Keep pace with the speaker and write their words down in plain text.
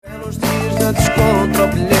uns dias de desconto, o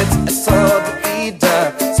bilhete é só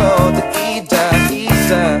de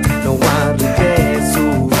ida, não há regresso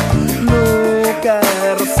no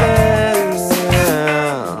carrossel.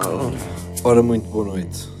 Ora, muito boa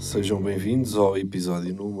noite, sejam bem-vindos ao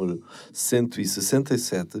episódio número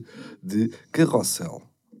 167 de Carrossel.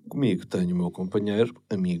 Comigo tenho o meu companheiro,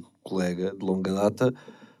 amigo, colega de longa data,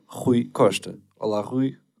 Rui Costa. Olá,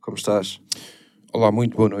 Rui, como estás? Olá,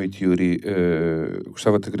 muito boa noite, Yuri.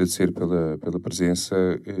 Gostava de te agradecer pela presença.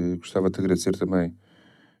 Gostava de te agradecer também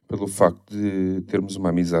pelo facto de termos uma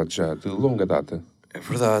amizade já de longa data. É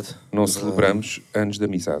verdade. Não celebramos anos de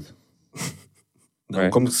amizade. Não é?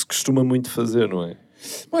 Como se costuma muito fazer, não é?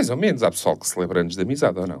 Mais ou menos. Há pessoal que celebra anos de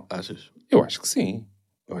amizade, ou não? Achas? Eu acho que sim.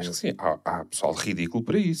 Há pessoal ridículo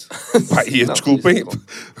para isso. Pá, desculpem,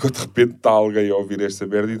 de repente está alguém a ouvir esta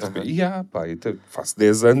merda e de repente, eu faço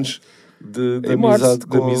 10 anos de amizade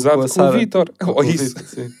com o Vítor. Ou isso.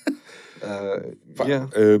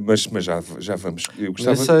 Mas já vamos. Eu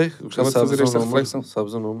gostava de fazer esta reflexão.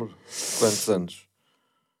 Sabes o número? Quantos anos?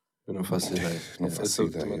 Eu não faço ideia. Não faço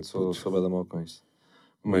ideia. Também sou bem da mal com isso.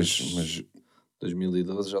 Mas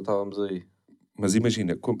 2012 já estávamos aí. Mas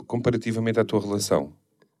imagina, comparativamente à tua relação,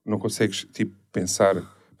 não consegues, tipo, pensar...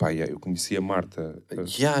 eu conheci a Marta...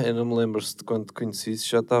 Eu não me lembro se de quando te conheci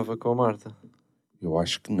já estava com a Marta. Eu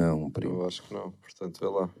acho que não, primo. Eu acho que não, portanto, vê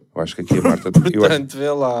lá. Eu acho que aqui a Marta...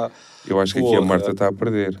 vê lá. Eu acho que aqui a Marta está a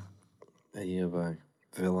perder. Aí é bem,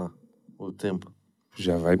 vê lá. O tempo.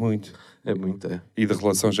 Já vai muito. É muito, é. E de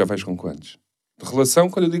relação já vais com quantos? De relação,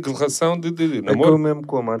 quando eu digo relação, de namoro... É que eu mesmo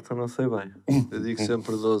com a Marta não sei bem. Eu digo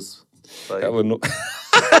sempre 12. Sei. Ela não...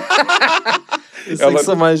 Eu sei que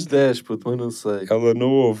são mais 10, puto, mas não sei. Ela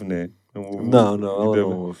não ouve, né? Não, ela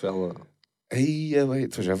não ouve. Aí,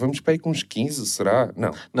 então já vamos para aí com uns 15, será?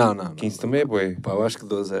 Não. 15 também é bué. Pá, eu acho que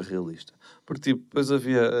 12 é realista. Porque, tipo, depois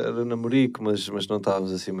era namorico, mas não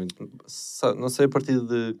estávamos assim muito... Não sei a partir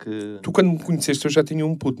de que... Tu, quando me conheceste, eu já tinha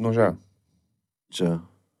um puto, não já? Já.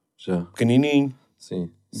 Pequenininho.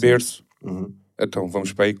 Sim. Berço. Uhum. Então,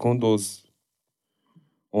 vamos para aí com 12.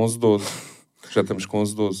 11, 12. Já estamos com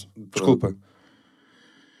 11, 12.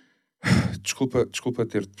 Desculpa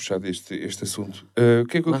ter-te puxado este assunto. O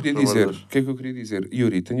que é que eu queria dizer?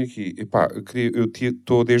 Yuri, tenho aqui... eu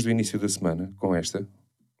estou desde o início da semana com esta,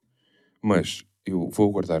 mas eu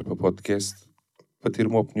vou guardar para o podcast para ter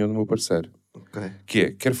uma opinião do meu parceiro. Okay. Que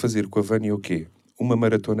é, quero fazer com a Vânia o quê? Uma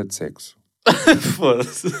maratona de sexo.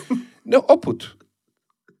 Foda-se. Não, puto.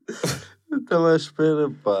 Eu estava à espera,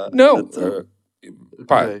 pá. Não.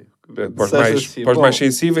 Okay. Para os mais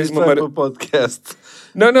sensíveis, uma maratona podcast.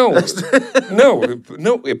 Não,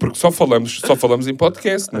 é porque só falamos em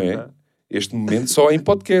podcast, não é? Este momento só em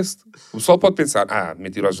podcast. O pessoal pode pensar,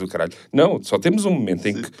 mentirosos do caralho. Não, só temos um momento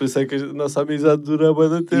em que... Por isso é que a nossa amizade dura bem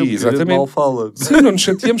da tempo. Exatamente. Mal fala. Sim, não nos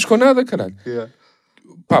chateamos com nada, caralho. Yeah.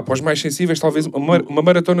 Para os mais sensíveis, talvez uma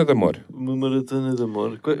maratona de amor. Uma maratona de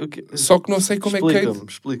amor? Só que não sei como é que é...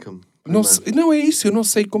 Explica-me. Não é isso, eu não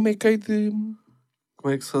sei como é que é de...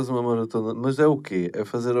 Como é que se faz uma maratona? Mas é o quê? É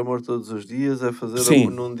fazer amor todos os dias? É fazer Sim,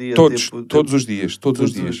 amor num dia? Todos os dias. Todos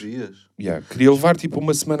os dias? Yeah. Queria levar tipo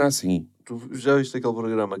uma semana assim. Tu já viste aquele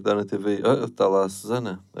programa que dá na TV? Está lá a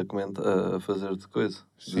Susana a comentar, a fazer de coisa.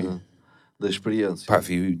 Sim. Da experiência.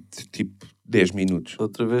 Vi tipo 10 minutos.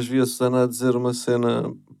 Outra vez vi a Susana a dizer uma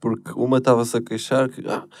cena, porque uma estava-se a queixar que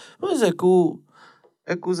mas é que o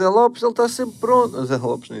Zé Lopes, ele está sempre pronto. O Zé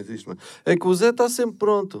Lopes não existe, mas é que o Zé está sempre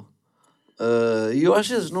pronto. E eu às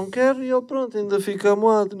vezes não quero e ele pronto, ainda fica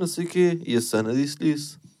amoado, não sei o quê. E a Susana disse-lhe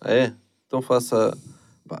isso. Então faça...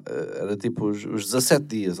 era tipo os 17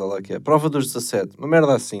 dias, olha lá que é. Prova dos 17. Uma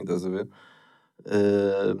merda assim, estás a ver?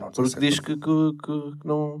 Porque diz que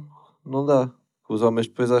não dá. Que os homens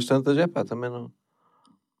depois às tantas, também não...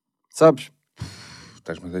 Sabes?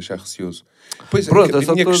 Estás-me a deixar receoso. Pois, pronto,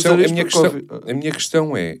 a minha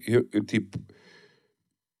questão é, eu tipo,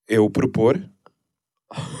 é o propor...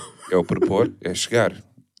 É chegar.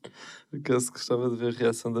 Acaso gostava de ver a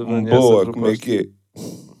reação da Vânia. Boa, como é que é?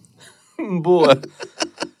 Boa.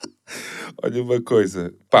 Olha uma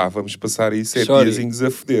coisa. Vamos passar aí 7 diazinhos a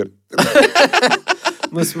foder.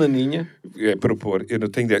 Uma semaninha. É propor. Eu não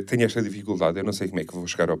tenho esta dificuldade. Eu não sei como é que vou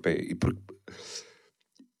chegar ao pé. E porque,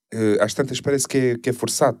 às tantas parece que é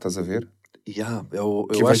forçado, estás a ver? Eu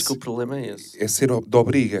acho que o problema é esse. É ser de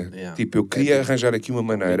obriga. Tipo, eu queria arranjar aqui uma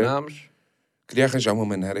maneira... Queria arranjar uma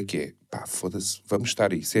maneira que é, foda-se, vamos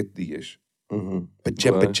estar aí 7 dias.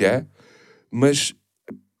 Pachá, mas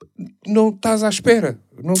não estás à espera.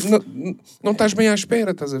 Não estás bem à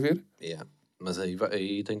espera, estás a ver? Mas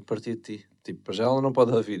aí tem que partir de ti. Tipo, para já ela não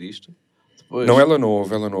pode ouvir isto. Pois, não, ela não ouve.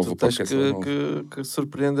 Tu tens que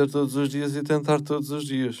surpreender todos os dias e tentar todos os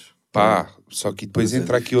dias. Pá, só que depois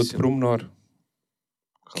entra aqui outro pormenor.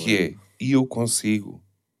 Que é, e eu consigo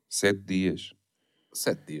 7 dias.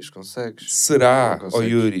 7 dias consegues. Será?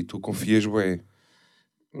 Yuri, tu confias bem?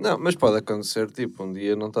 Não, mas pode acontecer, tipo, um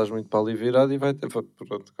dia não estás muito para ali virado e vai ter,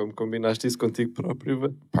 pronto, como combinaste isso contigo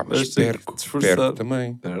próprio, pá, mas perco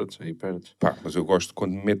também. Perdes. Pá, mas eu gosto,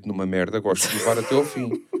 quando me meto numa merda, gosto de levar até ao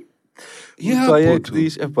fim. O pai é que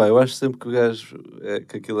diz, eu acho sempre que o gajo,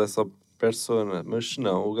 que aquilo é só persona, mas se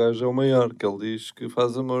não, o gajo é o maior, que ele diz que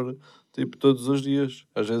faz amor, tipo, todos os dias,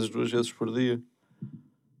 às vezes 2 vezes por dia.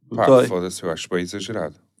 Pá, foda-se, eu acho bem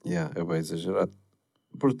exagerado. É bem exagerado.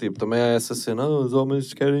 Porque, tipo, também há essa cena, os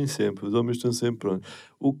homens querem sempre, os homens estão sempre prontos.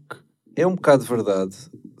 O que é um bocado verdade,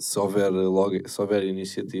 se houver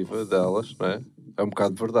iniciativa delas, não é? É um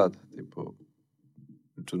bocado verdade. Tipo,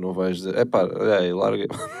 tu não vais dizer, larga.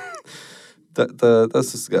 Está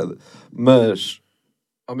sossegada. Mas,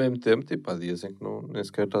 ao mesmo tempo, tipo, há dias em que nem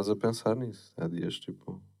sequer estás a pensar nisso. Há dias,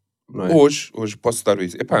 tipo... Não é? Hoje posso dar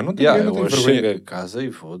isso. Epá, não tenho vergonha. Chego a casa e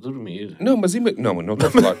vou dormir. Não, mas não estou a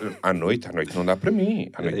falar. À noite não dá para mim.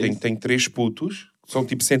 À noite tenho 3 putos, que são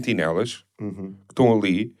tipo sentinelas, que estão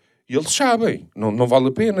ali, e eles sabem, não vale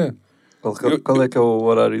a pena. Qual é que é o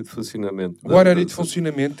horário de funcionamento? O horário de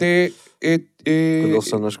funcionamento é... Quando eles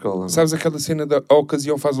estão na escola. Sabes aquela cena da a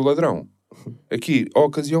ocasião faz o ladrão? Aqui, a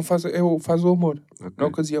ocasião faz o amor. Okay. Na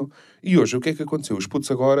ocasião. E hoje, o que é que aconteceu? Os putos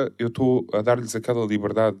agora, eu estou a dar-lhes aquela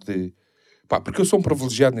liberdade de... Pá, porque eu sou um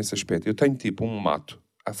privilegiado nesse aspecto. Eu tenho tipo um mato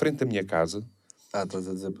à frente da minha casa. Estás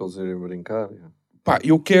a dizer para eles irem brincar? Pá,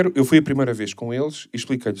 eu fui a primeira vez com eles e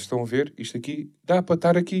expliquei-lhes, estão a ver? Isto aqui dá para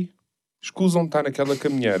estar aqui. Escusam de estar naquela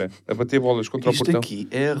caminheira a bater bolas contra o portão. Isto aqui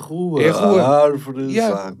é a rua. Há árvores,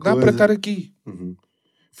 dá para estar aqui.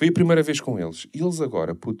 Fui a primeira vez com eles. E eles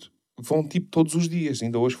agora, puto, vão tipo todos os dias.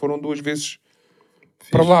 Ainda hoje foram 2 vezes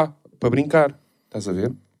para lá, para brincar. Estás a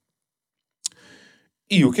ver?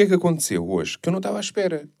 E o que é que aconteceu hoje? Que eu não estava à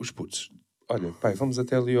espera. Os putos, olha, pai, vamos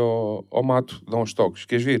até ali ao mato, dar uns toques.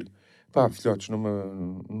 Queres vir? Pá, filhotes,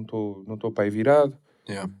 não estou para aí virado.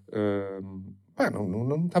 Pá,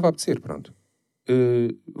 não estava a apetecer, pronto.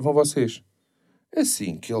 Vão vocês.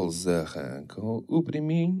 Assim que eles arrancam o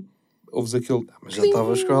priminho, ouves aquele... Mas já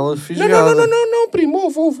estavas com ela fisgada. Não, primo,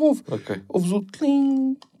 ouve. Okay. Ouves o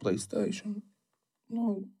tling, PlayStation.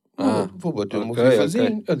 Vou bater o meu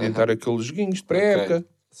FIFAzinho, adiantar aqueles joguinhos de pré-época.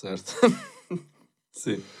 Certo.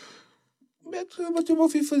 Sim. A bater o meu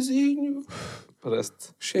FIFAzinho. Parece-te.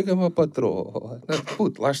 Chega-me a patroa.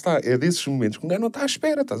 Puto, lá está. É desses momentos que um gajo não está à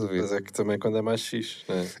espera, estás a ver? Mas é que também quando é mais fixe,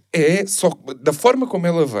 não é? É, só da forma como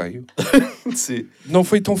ela veio, sim, não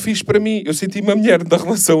foi tão fixe para mim. Eu senti uma mulher da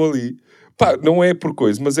relação ali. Pá, não é por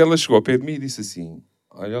coisa, mas ela chegou ao pé de mim e disse assim,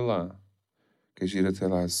 olha lá, queres ir até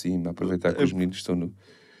lá acima, aproveitar que os meninos estão no...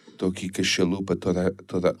 Estou aqui com a chalupa toda...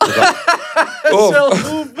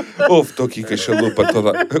 Estou aqui com a chalupa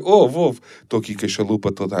toda... Estou aqui com a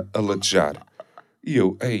chalupa toda a latejar. E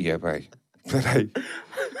eu, é bem, peraí,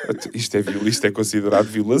 isto é considerado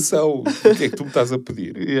violação. O que é que tu me estás a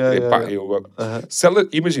pedir?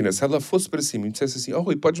 Imagina, se ela fosse para cima e dissesse assim,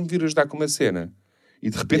 Rui, podes-me vir ajudar com uma cena?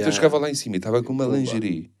 E de repente eu chegava lá em cima e estava com uma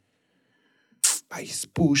lingerie. Pá, isso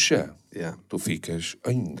puxa. Tu ficas,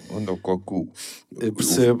 onde é o coco? Eu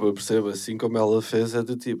percebo, assim como ela fez, é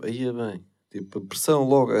do tipo, aí é bem. Tipo, a pressão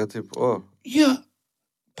logo, é tipo,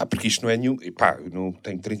 Pá, porque isto não é nenhum... Pá, eu não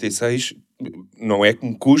tenho 36... Não é que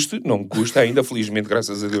me custe, não me custa ainda, felizmente,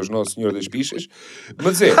 graças a Deus, Nosso Senhor das Pichas.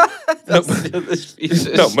 Mas é... Senhor das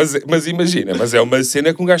Pichas. Não, mas imagina, mas é uma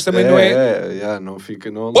cena que um gajo também não é... Não fica,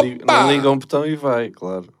 não liga um botão e vai,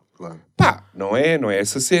 claro. Pá, não é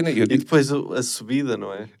essa cena. E depois a subida,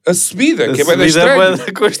 não é? A subida, que é bué da estranho.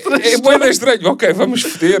 É bué da estranho. Ok, vamos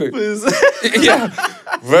foder. Pois é.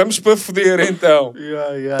 Vamos para foder, então.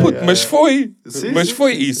 Puto, mas foi. Sim,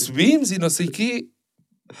 foi. E subimos e não sei o quê.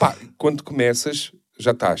 Pá, quando começas,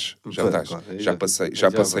 já estás. Claro, já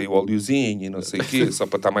passei o óleozinho e não sei o quê, só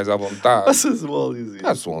para estar mais à vontade. Passas o óleozinho.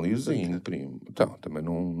 Passo o óleozinho, primo. Então, também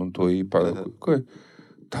não estou aí para...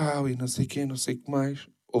 Tal, e não sei o quê, não sei o que mais.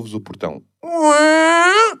 Ouves o portão.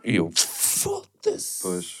 E eu, foda-se.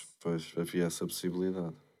 Pois, havia essa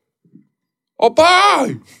possibilidade. Oh,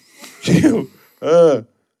 pai! E eu,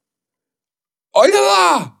 olha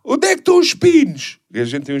lá! Onde é que estão os pinos? E a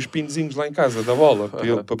gente tem uns pinozinhos lá em casa da bola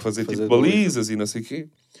para fazer tipo balizas e não sei o quê.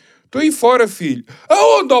 Estou aí fora, filho.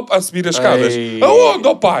 Aonde? A subir as escadas. Aonde,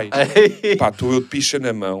 ó pai? Pá, estou eu de picha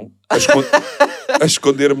na mão a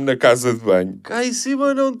esconder-me na casa de banho. Cá em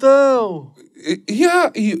cima não estão. E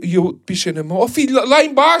eu de picha na mão. Oh, filho, lá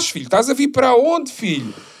embaixo, filho. Estás a vir para onde,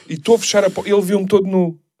 filho? E estou a fechar a porta. Ele viu-me todo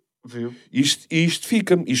nu. Viu? Isto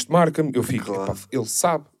fica-me, isto marca-me. Eu fico, Claro. epá, ele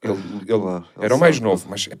sabe. Ele Ele o mais sabe, novo,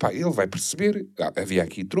 mas epá, ele vai perceber. Havia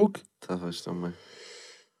aqui truque. Talvez também.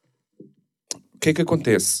 O que é que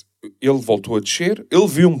acontece? Ele voltou a descer, ele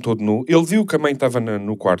viu-me todo nu, ele viu que a mãe estava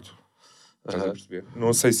no quarto. Estás a perceber?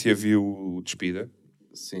 Não sei se a viu despida.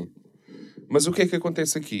 Sim. Mas o que é que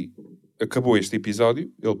acontece aqui? Acabou este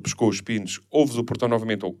episódio, ele pescou os pinos, ouves o portão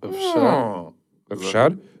novamente a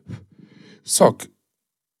fechar. Só que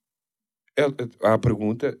a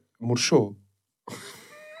pergunta murchou.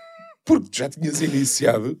 Porque já tinhas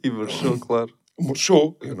iniciado. E murchou, claro.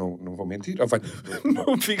 Murchou. Eu não vou mentir.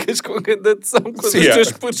 Não ficas com a grande atenção quando Sim, os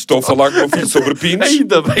teus putos estou a falar com o meu filho sobre pinos.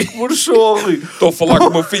 Ainda bem que murchou, Rui. Estou a falar com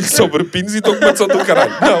o meu filho sobre pinos e estou com uma atenção do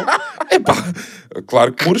caralho. Não. Epá,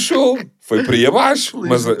 claro que murchou. Foi por aí abaixo.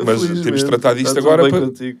 Mas temos de tratar disto agora para...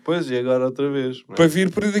 contigo. Pois, e agora outra vez. Para vir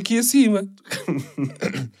por daqui acima.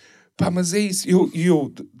 Pá, mas é isso.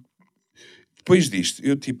 Eu depois disto,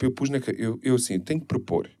 eu pus eu assim, tenho que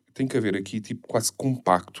propor. Tem que haver aqui, tipo, quase que um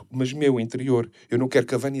pacto. Mas meu interior. Eu não quero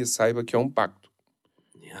que a Vânia saiba que é um pacto.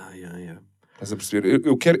 Yeah. Estás a perceber?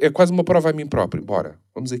 Eu quero... É quase uma prova a mim próprio. Bora.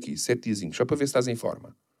 Vamos aqui. 7 diazinhos. Só para ver se estás em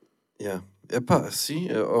forma. Yeah. Epá, sim.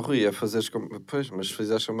 Rui, é fazeres como... Pois, mas se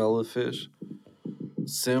fizeres como ela fez,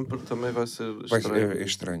 sempre também vai ser estranho. É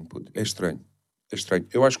estranho, puto. É estranho. É estranho.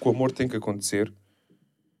 Eu acho que o amor tem que acontecer.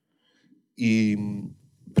 E,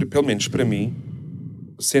 pelo menos para mim,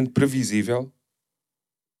 sendo previsível,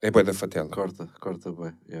 é bué da fatela. Corta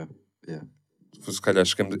bem. Yeah. Se calhar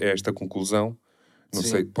chegamos a esta conclusão. Não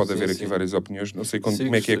sei, pode haver aqui várias opiniões. Não sei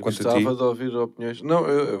como é que é quanto a ti. Gostava de ouvir opiniões. Não,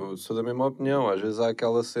 eu sou da mesma opinião. Às vezes há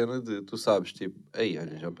aquela cena de, tu sabes, tipo, ei,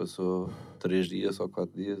 olha, já passou 3 dias ou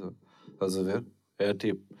 4 dias. Estás a ver? É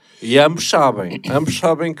tipo... E ambos sabem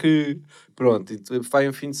que, pronto, e vai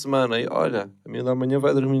um fim de semana e, olha, a minha da manhã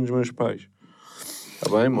vai dormir nos meus pais. Está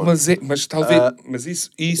bem, amor? Mas talvez... Mas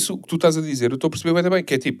isso que tu estás a dizer, eu estou a perceber bem,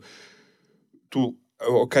 que é tipo... Tu...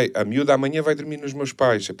 Ok, a miúda amanhã vai dormir nos meus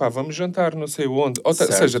pais. Epá, vamos jantar não sei onde. Ou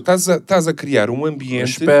seja, estás a criar um ambiente... Mas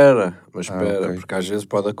espera, porque às vezes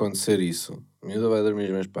pode acontecer isso. A miúda vai dormir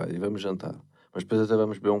nos meus pais e vamos jantar. Mas depois até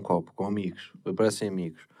vamos beber um copo com amigos. Parecem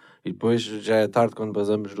amigos. E depois já é tarde quando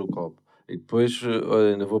basamos do copo. E depois,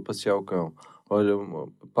 olha, ainda vou passear o cão. Olha,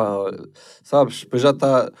 pá, sabes, depois já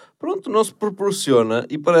está... Pronto, não se proporciona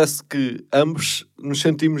e parece que ambos nos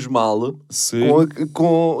sentimos mal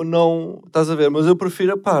com não... Estás a ver? Mas eu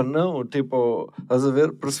prefiro, pá, não, tipo, estás a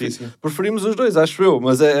ver? Preferimos os dois, acho eu,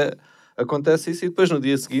 mas acontece isso e depois no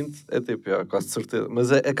dia seguinte é tipo, quase certeza. Mas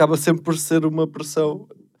acaba sempre por ser uma pressão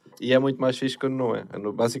e é muito mais fixe quando não é.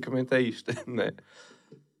 Basicamente é isto, não é?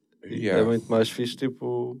 É muito mais fixe,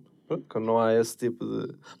 tipo... Quando não há esse tipo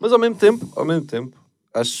de... Mas ao mesmo tempo,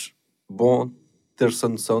 acho bom ter essa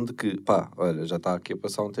noção de que, pá, olha, já está aqui a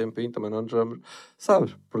passar um tempinho, também não nos vamos...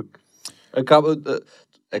 Sabes? Porque acaba...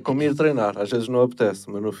 É como ir treinar. Às vezes não apetece,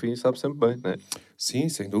 mas no fim sabe sempre bem, não é? Sim,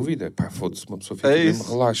 sem dúvida. Pá, foda-se, uma pessoa fica mesmo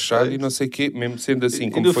relaxada e não sei o quê, mesmo sendo assim,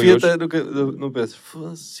 como no foi fim hoje... Até não penso,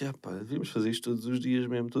 foda-se, pá, devíamos fazer isto todos os dias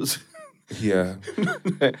mesmo, todos...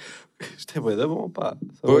 Isto é bem da bom, pá.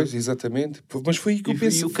 Pois, exatamente. Mas foi aí que eu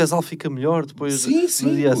penso. E o casal fica melhor depois,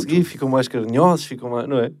 no dia a seguir, ficam mais carinhosos, ficam mais...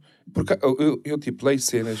 Não é? Porque eu tipo, leio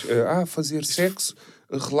cenas, fazer sexo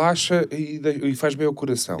relaxa e faz bem ao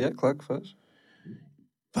coração. Claro que faz.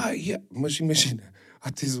 Pá, mas imagina,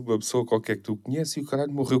 tens uma pessoa qualquer que tu conheces e o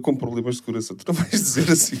caralho morreu com problemas de coração. Tu não vais dizer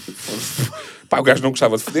assim... Pá, o gajo não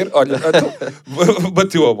gostava de foder, olha, então,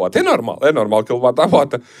 bateu a bota. É normal que ele bata a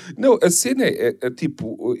bota. Não, a cena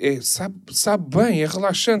tipo, sabe bem, é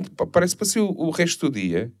relaxante. Parece para ser o resto do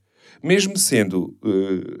dia, mesmo sendo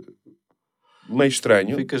meio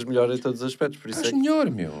estranho. Ficas melhor em todos os aspectos. Melhor,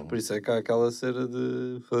 meu. Por isso é que há aquela cena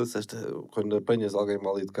de... Quando apanhas alguém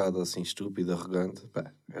mal educado, assim, estúpido, arrogante, pá,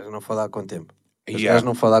 não falar com tempo. Os gajos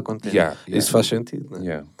não falar com tempo. Isso faz sentido,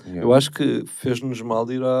 não é? Eu acho que fez-nos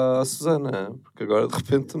mal ir à Susana, porque agora de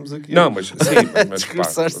repente estamos aqui. Não, mas sim, mas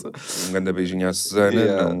pá, um grande beijinho à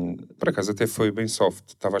Susana. Não, por acaso até foi bem soft.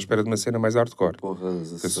 Estava à espera de uma cena mais hardcore. Porra,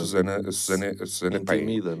 a Susana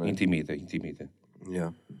intimida, não é? Intimida.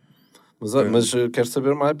 Mas quero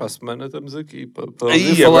saber mais, para a semana estamos aqui para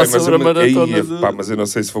falar sobre a maratona Pá, mas eu não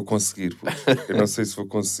sei se vou conseguir. Não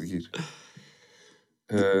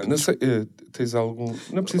sei, tens algum...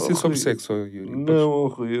 Não precisa ser sobre sexo, Yuri. Não,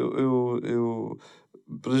 Rui, eu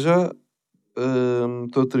para já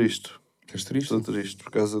estou triste. Estás triste? Estou triste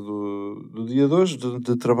por causa do dia de hoje,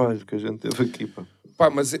 de trabalho que a gente teve aqui, pá. Pá,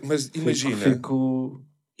 mas imagina...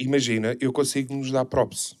 Imagina, eu consigo nos dar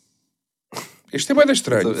props. Este é bem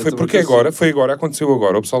estranho. Foi agora, aconteceu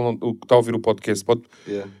agora. O pessoal o que está a ouvir o podcast pode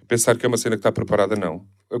pensar que é uma cena que está preparada. Não.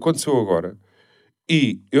 Aconteceu agora.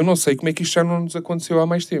 E eu não sei como é que isto já não nos aconteceu há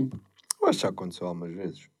mais tempo. Eu acho que já aconteceu algumas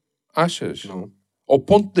vezes. Achas? Não. Ao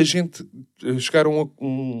ponto da gente chegar a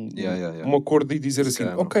um acordo e dizer assim,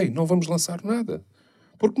 ok, não vamos lançar nada.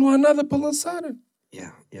 Porque não há nada para lançar.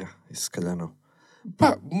 Isso se calhar não.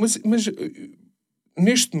 Pá, mas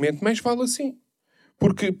neste momento mais vale assim.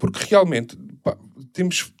 Porque realmente, pá,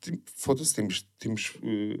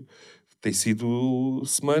 tem sido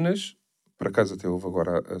semanas, por acaso até houve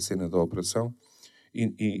agora a cena da operação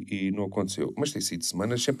e não aconteceu, mas tem sido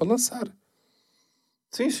semanas sempre a lançar.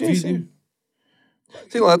 Sim.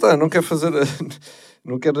 Sim, lá está, não quero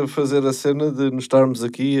fazer a cena de nos estarmos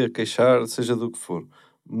aqui a queixar, seja do que for.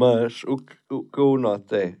 Mas o que eu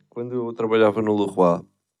noto é, quando eu trabalhava no Leroy,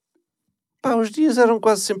 pá, os dias eram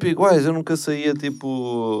quase sempre iguais. Eu nunca saía,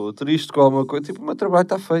 tipo, triste com alguma coisa. Tipo, o meu trabalho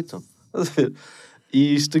está feito.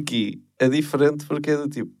 E isto aqui é diferente porque é do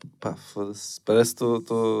tipo, pá, foda-se, parece que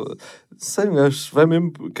estou... Sei, mas vai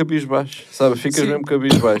mesmo cabisbaixo, sabe? Ficas mesmo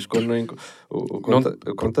cabisbaixo. Quando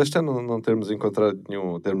o contexto é não termos encontrado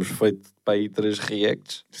nenhum... Termos feito, para aí, 3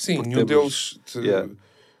 reacts. Sim, nenhum deles...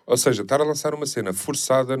 Ou seja, estar a lançar uma cena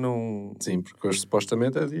forçada não... Sim, porque hoje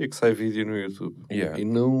supostamente é dia que sai vídeo no YouTube. E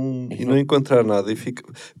não encontrar nada. E fica...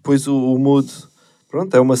 Depois o mood...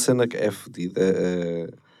 Pronto, é uma cena que é fodida.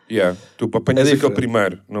 Tu apanhas aquele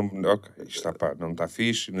primeiro. Ok, está pá, não está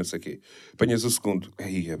fixe, não sei o quê. Apanhas o segundo.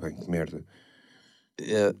 Aí é bem, que merda.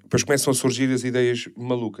 Depois começam a surgir as ideias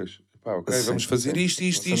malucas. Pá, ok, vamos fazer isto.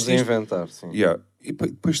 Vamos a inventar, sim. E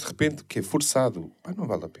depois de repente, que é forçado. Pá, não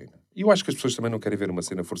vale a pena. E eu acho que as pessoas também não querem ver uma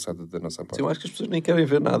cena forçada da nossa parte. Sim, eu acho que as pessoas nem querem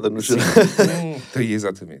ver nada no geral.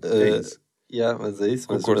 Exatamente, é isso. Mas é isso.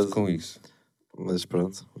 Concordo com isso. Mas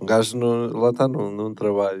pronto, um gajo lá está num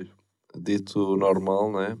trabalho dito normal,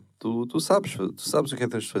 não é? Tu sabes o que é que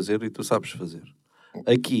tens de fazer e tu sabes fazer.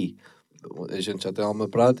 Aqui, a gente já tem alguma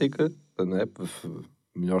prática, não é?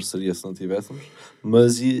 Melhor seria se não tivéssemos,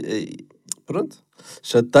 mas pronto,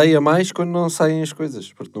 chateia mais quando não saem as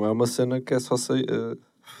coisas, porque não é uma cena que é só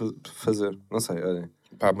fazer. Não sei, olhem.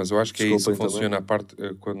 Pá, mas eu acho que é isso que funciona a parte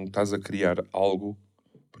quando estás a criar algo,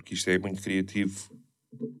 porque isto é muito criativo,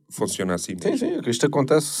 funciona assim mesmo. Sim, isto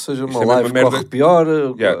acontece, seja uma live corre pior.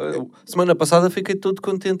 Semana passada fiquei todo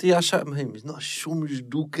contente e a achar, mas nós somos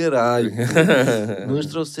do caralho. Nós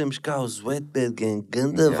trouxemos cá os Wet Bad Gang,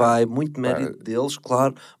 ganda vibe, muito mérito deles,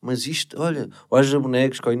 claro, mas isto, olha, o Haja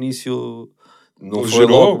Bonecos, que ao início não foi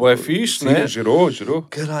logo é fixe, né? Gerou.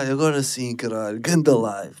 Caralho, agora sim, caralho, ganda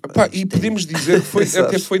live. Pá, e podemos dizer que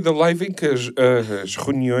até foi da live em que as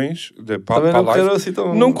reuniões para a live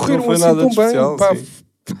não correram assim tão bem. Pá,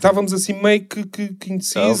 estávamos assim meio que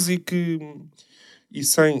indecisos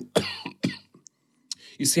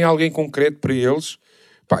e sem alguém concreto para eles.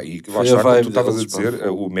 Pá, e lá está, como tu estavas a dizer,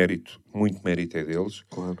 o mérito, muito mérito é deles.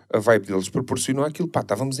 Claro. A vibe deles proporcionou aquilo. Pá,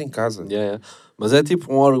 estávamos em casa. Mas é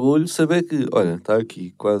tipo um orgulho saber que, olha, está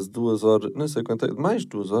aqui quase 2 horas, não sei quanto é, mais de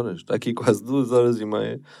 2 horas, está aqui quase 2 horas e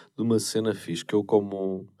meia de uma cena fixe, que eu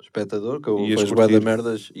como espectador, que eu vejo bué de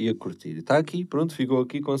merdas, ia curtir. Está aqui, pronto, ficou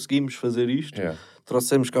aqui, conseguimos fazer isto.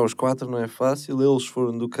 Trouxemos cá os 4, não é fácil, eles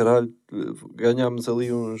foram do caralho, ganhámos ali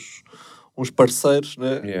uns parceiros,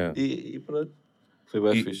 né? E pronto. Foi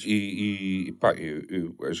bem fixe. E pá,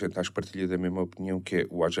 a gente acho que partilha da mesma opinião, que é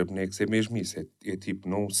o Haja Bonecos é mesmo isso. É tipo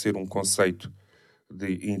não ser um conceito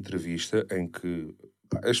de entrevista em que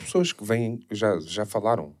as pessoas que vêm já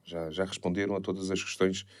falaram, já responderam a todas as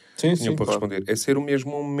questões que tinham para responder. É ser o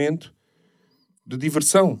mesmo um momento de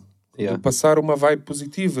diversão, de passar uma vibe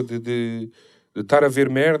positiva, de estar a ver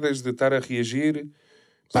merdas, de estar a reagir.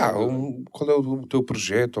 Pá, qual é o teu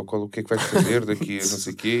projeto, ou o que é que vais fazer daqui a não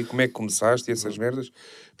sei o quê, como é que começaste e essas merdas.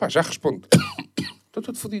 Pá, já respondo. Estou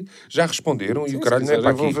todo fodido. Já responderam e o caralho não é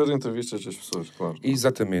para aqui. Vão ver entrevistas das pessoas, claro.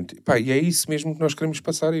 Exatamente. Pá, e é isso mesmo que nós queremos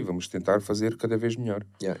passar e vamos tentar fazer cada vez melhor.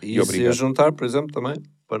 E isso ia juntar, por exemplo, também,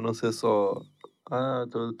 para não ser só...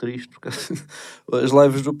 estou triste, porque as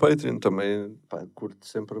lives do Patreon também, pá, curto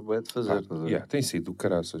sempre bem de fazer. Tem sido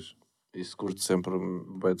caraças. Isso curto sempre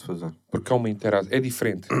bem de fazer. Porque há uma interação. É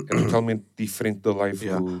diferente. É totalmente diferente da live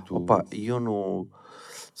do... Opa, e eu não...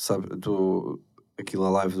 Sabe, aquilo a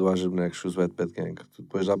live do Haja Bonecos, os Wet Bad Gang,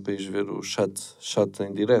 depois dá para ir ver o chat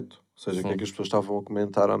em direto. Ou seja, o que é que as pessoas estavam a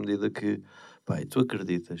comentar à medida que... Pá, e tu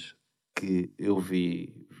acreditas que eu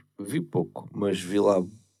vi pouco, mas vi lá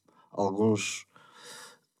alguns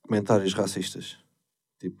comentários racistas.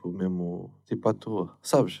 Tipo, mesmo... Tipo à toa.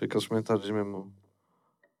 Sabes? Aqueles comentários mesmo...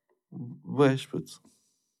 Beijo, puto.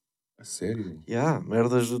 A sério?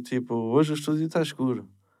 Merdas do tipo, hoje o estúdio está escuro.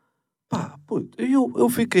 Pá, puto, eu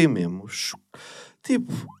fiquei mesmo,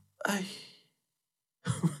 tipo, ai,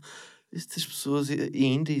 estas pessoas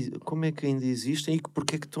ainda, como é que ainda existem e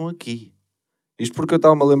porquê é que estão aqui? Isto porque eu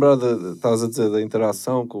estava-me a lembrar, estás a dizer, da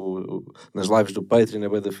interação nas lives do Patreon, na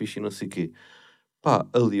Banda da Ficha e não sei o quê. Pá,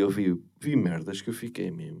 ali eu vi merdas que eu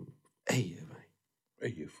fiquei mesmo, eia,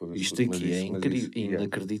 bem, isto aqui é incrível,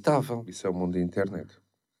 inacreditável. Isso é o mundo da internet.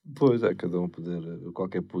 Pois é, cada um poder,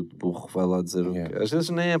 qualquer puto burro vai lá dizer o que... Às vezes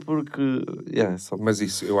nem é porque... é só... Mas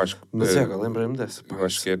isso, eu acho que... Mas agora lembrei-me dessa. Eu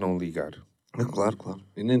acho que é não ligar. Claro.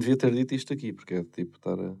 Eu nem devia ter dito isto aqui, porque é tipo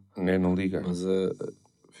estar a... É não ligar. Mas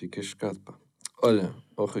fiquei chocado, pá. Olha,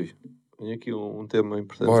 Rui, tenho aqui um tema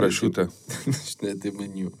importante. Bora, chuta. Isto não é tema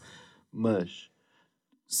nenhum. Mas,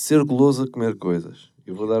 ser guloso a comer coisas.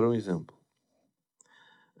 Eu vou dar um exemplo.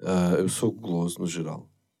 Eu sou guloso no geral.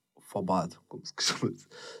 Fobado, como se costuma dizer.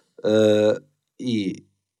 E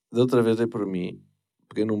da outra vez dei por mim,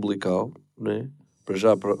 peguei num umbilical, né?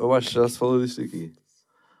 Eu acho que já se falou disto aqui.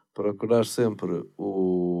 Procurar sempre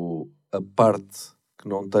a parte que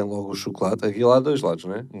não tem logo o chocolate. Aqui lá há dois lados,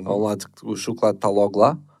 né? Uhum. Há um lado que o chocolate está logo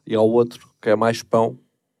lá e há o outro que é mais pão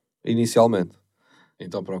inicialmente.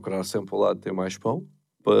 Então procurar sempre o lado que tem mais pão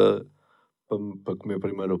para comer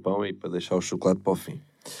primeiro o pão e para deixar o chocolate para o fim.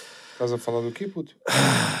 Estás a falar do quê, puto?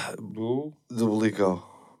 Do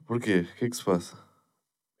umbilical. Porquê? O que é que se passa?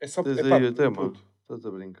 É só... Tens aí o tema? Estás a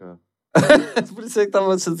brincar. Por isso é que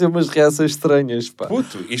estava a fazer umas reações estranhas, pá.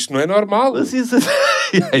 Puto, isto não é normal. Mas isso...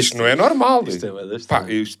 Isto não é normal. Isto é pá,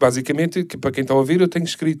 isto basicamente, para quem está a ouvir, eu tenho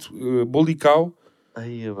escrito bolical.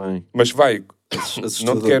 Aí é bem. Mas vai,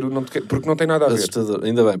 não te quero, porque não tem nada a ver. Assustador.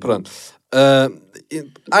 Ainda bem, pronto.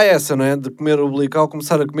 Há essa, não é? De comer o umbilical,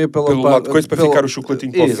 começar a comer pelo lado de coisa para ficar o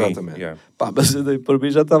chocolatinho para o fim. Exatamente. Yeah. Pá, mas eu dei para mim,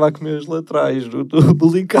 já estava a comer as laterais do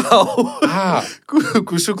umbilical.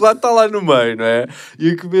 Que o chocolate está lá no meio, não é?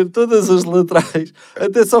 E a comer todas as laterais,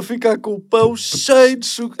 até só ficar com o pão cheio de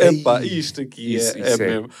chocolate. Epá, isto aqui é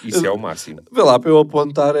mesmo. Isso é o máximo. Vê lá, para eu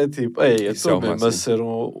apontar, é tipo, eu estou mesmo a ser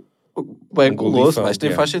bem guloso, mas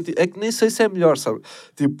nem faz sentido. É que nem sei se é melhor, sabe?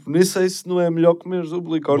 Tipo, nem sei se não é melhor comer o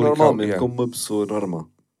umbilical normalmente, como uma pessoa normal.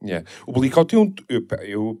 O umbilical tem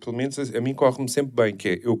eu, pelo menos, a mim corre-me sempre bem, que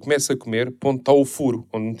é, eu começo a comer, onde está o furo,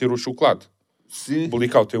 onde meter o chocolate. Sim. O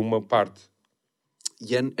umbilical tem uma parte.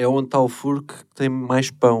 E é onde está o furo que tem mais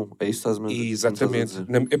pão. É isso que estás a dizer? Exatamente.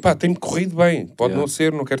 Tem-me corrido bem. Pode não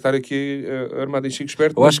ser, não quero estar aqui armado em chico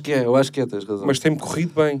esperto. Eu acho que é, tens razão. Mas tem-me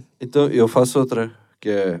corrido bem. Então, eu faço outra. Que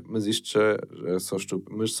é, mas isto já é só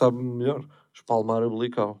estúpido, mas sabe melhor espalmar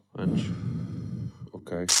umbilical antes.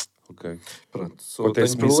 Ok. Pronto,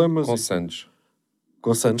 acontece tenho problemas com sandes.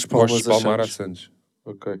 Com sandes, gosto de espalmar a sandes.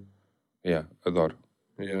 Ok. Adoro.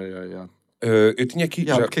 Eu tinha aqui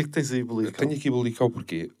já... Porquê é que tens aí umbilical? Tenho aqui umbilical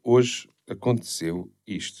porque hoje aconteceu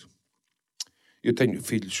isto. Eu tenho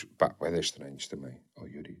filhos, é estranhos também,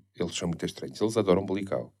 Yuri. Eles são muito estranhos, eles adoram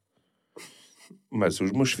umbilical. Mas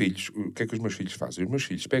os meus filhos, o que é que os meus filhos fazem? Os meus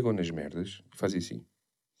filhos pegam nas merdas e fazem assim.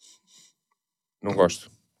 Não gosto.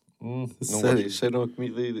 Não sério, gosto. Cheiram a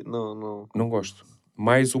comida e... Não. Não gosto.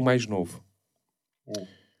 Mais o mais novo.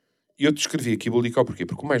 E eu te escrevi aqui umbilical porquê?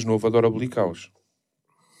 Porque o mais novo adora umbilicaus.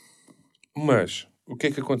 Mas, o que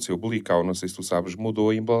é que aconteceu? O umbilical, não sei se tu sabes,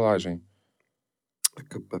 mudou a embalagem.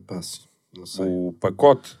 Não sei. O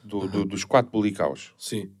pacote dos 4 umbilicaus.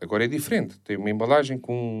 Sim. Agora é diferente. Tem uma embalagem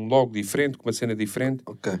com um logo diferente, com uma cena diferente.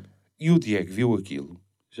 Ok. E o Diego viu aquilo.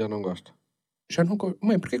 Já não gosta.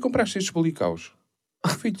 Mãe, porquê compraste estes umbilicaus?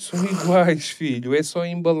 Filho, são iguais, filho. É só a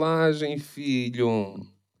embalagem, filho.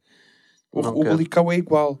 O umbilical é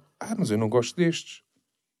igual. Mas eu não gosto destes.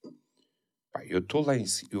 Eu estou lá em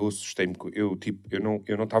cima. Eu assustei-me.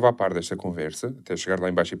 Eu não estava a par desta conversa. Até chegar lá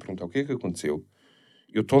em baixo e perguntar o que é que aconteceu.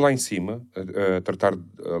 Eu estou lá em cima a tratar de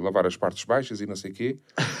lavar as partes baixas e não sei o quê.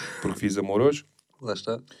 Porque fiz amor hoje. Lá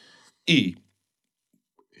está. E...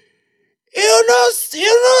 Eu não...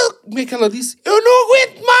 Como é que ela disse? Eu não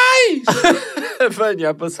aguento mais! A Vânia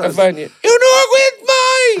a passar. A Vânia. Eu não aguento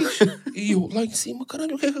mais! E eu lá em cima,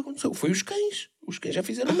 caralho, o que é que aconteceu? Foi os cães. Os cães já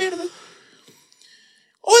fizeram merda.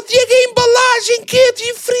 Diego, a embalagem que é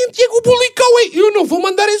diferente, Diego, o umbilical é... Eu não vou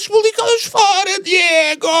mandar esses umbilicaus fora,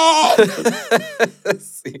 Diego!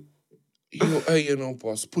 Sim. E eu não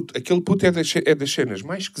posso. Aquele puto é das cenas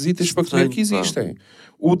mais esquisitas para comer que existem.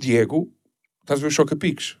 O Diego, estás a ver os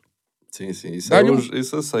choca-piques? Sim.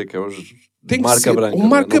 Isso eu sei que é os marca branca.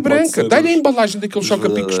 Marca branca. Dá-lhe a embalagem daqueles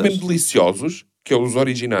choca-picos mesmo deliciosos, que é os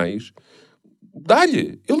originais.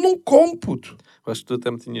 Dá-lhe. Ele não come, puto. Acho que tu até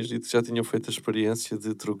me tinhas dito que já tinham feito a experiência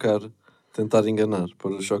de trocar, tentar enganar,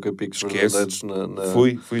 pôr os choca-picos verdadeiros na...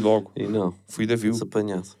 Fui logo. E não. Fui da viu.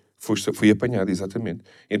 Apanhado. Fui apanhado, exatamente.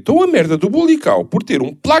 Então a merda do bulical, por ter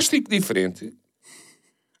um plástico diferente,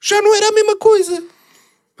 já não era a mesma coisa.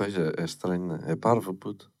 Pois é estranho, não é? É parvo,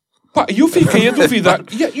 puto. Pá, e eu fiquei a duvidar.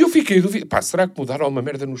 Pá, será que mudaram alguma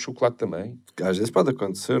merda no chocolate também? Às vezes pode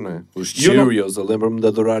acontecer, não é? Os Cheerios, eu lembro-me de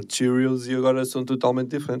adorar Cheerios e agora são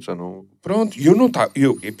totalmente diferentes, já não... Pronto, e eu não tá,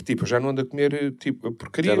 eu já não ando a comer, tipo,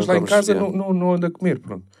 porcarias lá em casa, não ando a comer,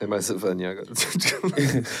 pronto. É mais a Vânia agora.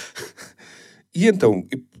 E então,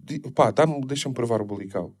 pá, deixa-me provar o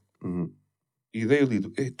bulical. Uhum. E dei ali,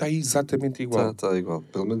 está exatamente igual. Está igual,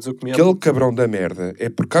 pelo menos eu comia... Aquele cabrão da merda, é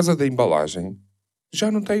por causa da embalagem, já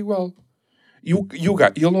não está igual. E o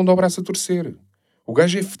gajo, ele não dá o braço a torcer. O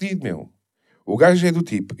gajo é fedido, meu. O gajo é do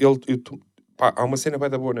tipo, pá, há uma cena bem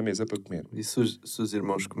da boa na mesa para comer. E se os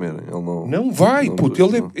irmãos comerem? Ele não... Não vai, não puto.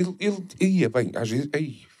 Ele ia bem, às vezes...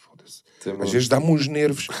 Foda-se. Às vezes dá-me uns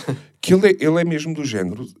nervos. Que ele é mesmo do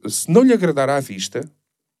género. Se não lhe agradar à vista,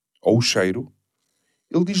 ou o cheiro,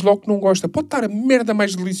 ele diz logo que não gosta. Pode estar a merda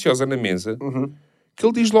mais deliciosa na mesa, que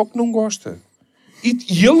ele diz logo que não gosta.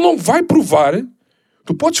 E ele não vai provar...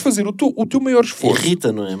 Tu podes fazer o teu maior esforço.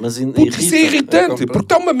 Irrita, não é? Mas isso é irritante, porque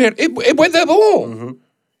está uma merda. É bué da bom.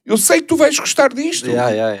 Eu sei que tu vais gostar disto.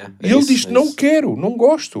 E ele diz, não quero, não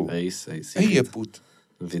gosto. É isso. Aí é puto.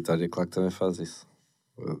 Vitória, claro que também faz isso.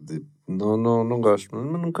 Não gosto.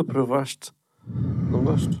 Mas nunca provaste. Não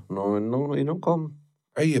gosto. E não come.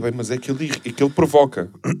 Aí é bem, mas é que ele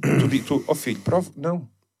provoca. Tu, filho, prova. Não.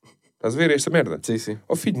 Estás a ver esta merda? Sim.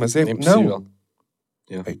 Filho, mas é impossível. Não.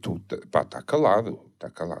 Ei, tu, pá, está calado,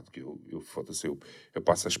 que eu foda-se, eu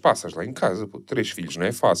passo as passas lá em casa, pô, 3 filhos, não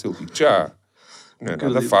é fácil, digo já, não é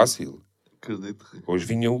nada fácil. Acredito. Hoje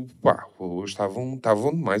vinham, pá, hoje estavam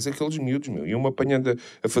demais aqueles miúdos, meu, iam-me apanhando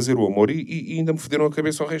a fazer o amor e ainda me foderam a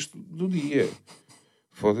cabeça o resto do dia.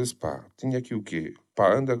 Foda-se, pá, tinha aqui o quê?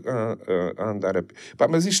 Pá, anda a andar a pé. Pá,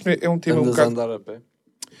 mas isto é um tema Andas um bocado... a andar a pé?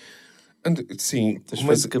 Sim. Tens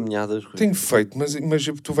feito caminhadas, Rui? Tenho feito, mas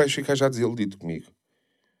tu vais ficar já desiludido comigo.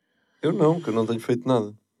 Eu não, que eu não tenho feito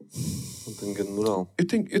nada. Não tenho grande moral.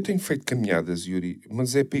 Eu tenho feito caminhadas, Yuri,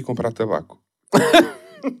 mas é para ir comprar tabaco.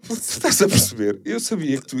 Tu estás a perceber? Eu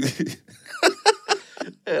sabia que tu...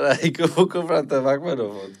 Era aí que eu vou comprar tabaco, mas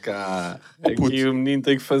não vou de carro. Aqui o menino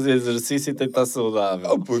tem que fazer exercício e tem que estar saudável.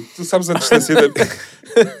 Oh puto, tu sabes a distância da...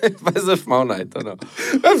 Vais a fumar um night, ou não?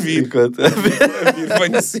 A vir,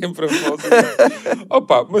 venho sempre a fumar.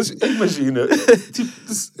 Opa, mas imagina... Tipo,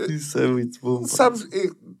 isso é muito bom.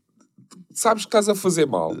 Sabes que estás a fazer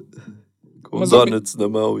mal. Com donuts na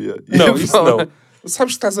mão. Não, isso não.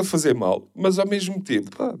 Sabes que estás a fazer mal, mas ao mesmo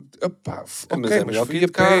tempo... mas é melhor que ir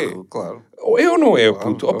de carro, claro. Eu não é,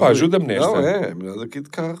 puto. Opa, ajuda-me nesta. Não é melhor do que ir de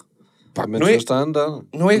carro. Pá, não está a andar.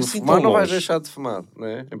 Não é assim fumar, tão não longe. vais deixar de fumar, não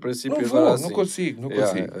é? Em princípio, não agora vou, assim. Não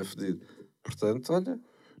consigo. É fedido. Portanto, olha...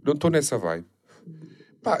 Não estou nessa vibe.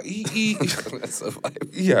 Pá, nessa vibe.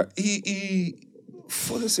 E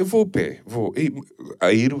foda-se, eu vou a pé. Vou.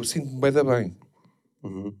 A ir, sinto-me bem da bem.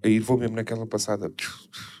 A ir, vou mesmo naquela passada.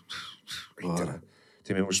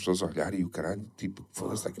 Tem mesmo as pessoas a olhar e o caralho, tipo,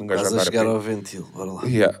 foda-se, está aqui um gajo a andar a chegar ao ventil, bora lá.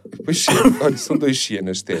 Depois, olha, são 2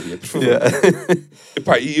 chianas, Téria, por favor.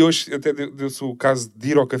 Epá, e hoje até deu-se o caso de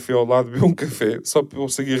ir ao café ao lado, beber um café, só para o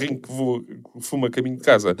cigarrinho que fumo a caminho de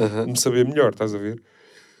casa, me saber melhor, estás a ver?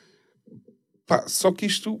 Pá, só que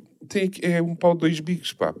isto é um pau de 2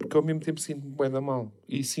 bicos, pá, porque ao mesmo tempo sinto-me bem da mal.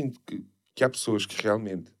 E sinto que há pessoas que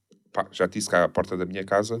realmente, pá, já te disse cá à porta da minha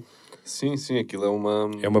casa. Sim, aquilo é uma...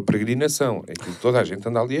 É uma peregrinação. É que toda a gente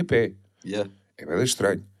anda ali a pé. É bem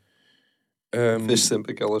estranho. Vês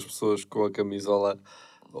sempre aquelas pessoas com a camisola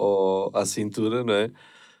à cintura, não é?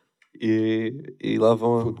 E lá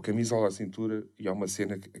vão... Camisola à cintura, e há uma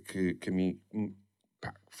cena que a mim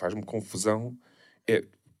faz-me confusão.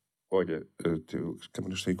 Olha, as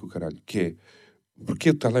câmaras estão aí com o caralho. Que é, porque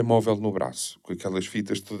o telemóvel no braço? Com aquelas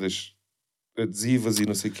fitas todas adesivas e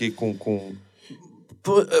não sei o quê,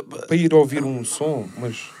 para ir ouvir um som,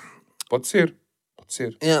 mas pode ser.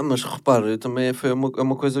 Mas repara, é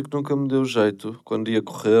uma coisa que nunca me deu jeito, quando ia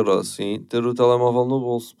correr ou assim, ter o telemóvel no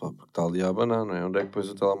bolso, pá, porque está ali a abanar, não é? Onde é que pões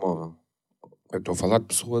o telemóvel? Eu estou a falar de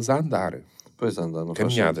pessoas a andar. Pois, andar não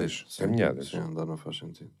caminhadas, faz sentido. Caminhadas. Sim, andar não faz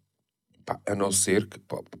sentido. Pá, a não ser que,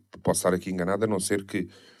 posso estar aqui enganado, a não ser que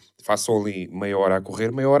façam ali meia hora a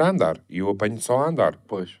correr, meia hora a andar, e eu apanho só a andar.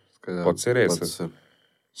 Pois, se calhar, pode ser essa. Pode ser.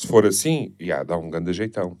 Se for assim, dá um grande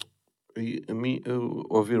jeitão. E a mim, eu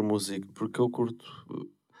ouvir música, porque eu curto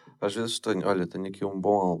Às vezes tenho aqui um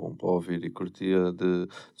bom álbum para ouvir e curtia de...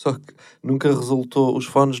 Só que nunca resultou, os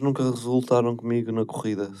fones nunca resultaram comigo na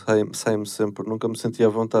corrida. Saem-me sempre, nunca me sentia à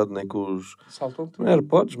vontade, nem com os... Saltam-te? Não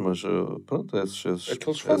AirPods, mas pronto, Aqueles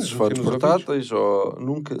fones, esses fones portáteis, ou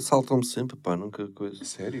nunca, saltam-me sempre, pá, nunca coisa.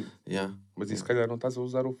 Sério? Yeah. Mas se calhar não estás a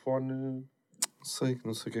usar o fone...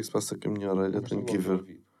 Não sei o que é que se passa com a minha orelha, tenho que ir ver.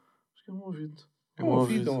 Acho que é um ouvido. É um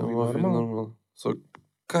ouvido normal. Só que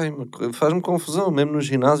cai-me, faz-me confusão, mesmo no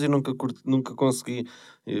ginásio nunca consegui.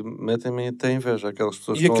 Metem-me até inveja, aquelas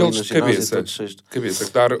pessoas que estão ali no ginásio todos cheios de... cabeça,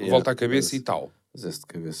 que dá volta à cabeça e tal. Mas esse de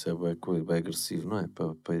cabeça é bem agressivo, não é?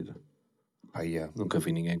 Para ir... Nunca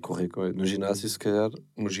vi ninguém correr com ele. No ginásio, se calhar...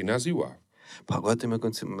 No ginásio há. Pá, agora tem-me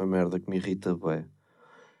acontecido uma merda que me irrita bem.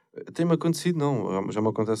 Tem-me acontecido, não, já me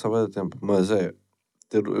acontece há bem tempo, mas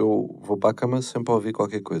eu vou para a cama sempre a ouvir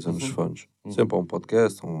qualquer coisa nos fones. Sempre um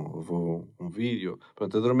podcast, um vídeo.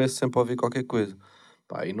 Pronto, adormeço sempre a ouvir qualquer coisa.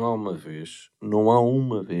 Pá, e não há uma vez,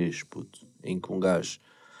 puto, em que um gajo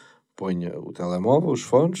ponha o telemóvel, os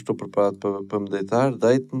fones, estou preparado para me deitar,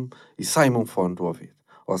 deito-me e sai-me um fone do ouvido.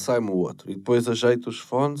 Ou sai-me o outro. E depois ajeito os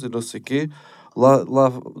fones e não sei o quê. Lá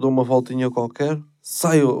dou uma voltinha qualquer,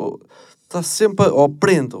 saio... Está sempre... Ou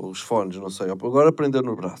prendo os fones, não sei. Agora prender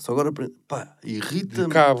no braço. Agora prendo... Pá,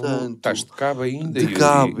 irrita-me tanto. Estás de cabo ainda. De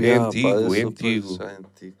cabo, é antigo, é antigo. É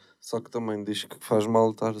antigo. Só que também diz que faz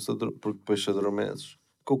mal estar porque depois se adormeces.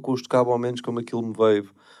 Com o custo de cabo, ao menos como aquilo me veio,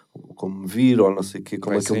 como me vira, ou não sei o quê,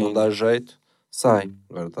 como aquilo não dá jeito, sai.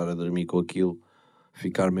 Agora estar a dormir com aquilo,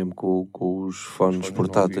 ficar mesmo com os fones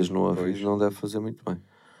portáteis no ouvido, não deve fazer muito bem.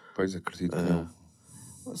 Pois, acredito que não.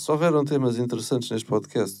 Se houveram temas interessantes neste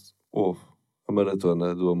podcast, houve a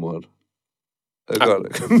maratona do amor. Agora,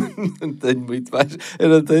 não tenho muito mais. Eu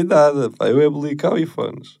não tenho nada, pá. Eu é bolical e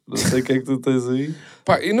fones. Não sei o que é que tu tens aí.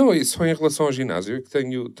 Pá, e não, isso foi em relação ao ginásio. É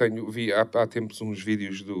que vi há tempos uns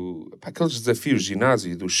vídeos aqueles desafios de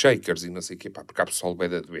ginásio, dos shakers e não sei o quê, pá, porque há pessoal bem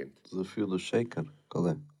da doente. Desafio do shaker? Qual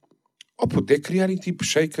é? Oh, puto, é criarem tipo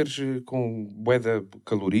shakers com bué de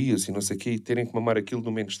calorias e não sei o quê e terem que mamar aquilo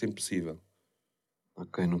no menos tempo possível.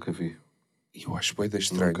 Ok, nunca vi. Eu acho bué de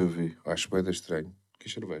estranho. Nunca vi. Acho bué de estranho. Quer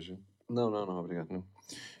cerveja? Não, obrigado. Não.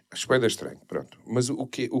 Acho bué de estranho, pronto. Mas o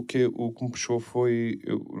que me puxou foi...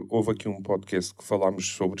 Houve aqui um podcast que falámos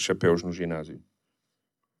sobre chapéus no ginásio.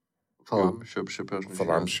 Falámos sobre chapéus no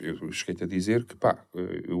ginásio. Eu cheguei-te a dizer que, pá,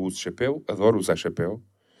 eu uso chapéu, adoro usar chapéu.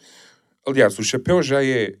 Aliás, o chapéu já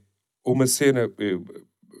é uma cena...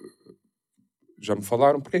 já me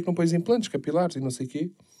falaram, porque é que não pões implantes capilares e não sei o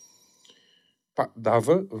quê? Pá,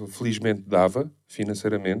 felizmente dava,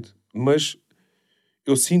 financeiramente, mas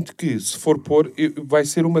eu sinto que, se for pôr, vai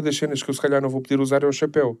ser uma das cenas que eu se calhar não vou poder usar é o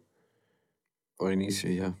chapéu. Ao início,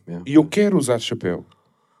 E eu quero usar chapéu.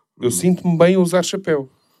 Eu sinto-me bem a usar chapéu.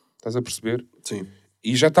 Estás a perceber? Sim.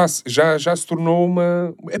 E já se tornou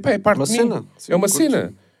uma... é parte uma de mim. Cena. Sim, é uma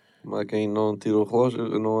cena. Mas quem não tira o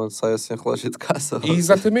relógio, não sai sem relógio de casa. E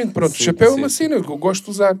exatamente, pronto. Sim, chapéu é uma cena que eu gosto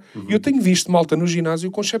de usar. E eu tenho visto malta no ginásio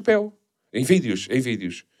com chapéu. Em vídeos.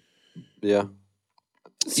 Yeah.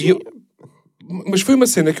 Mas foi uma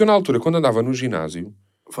cena que eu, na altura, quando andava no ginásio...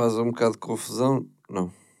 Faz um bocado de confusão?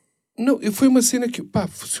 Não, foi uma cena que... Pá,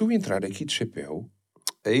 se eu entrar aqui de chapéu...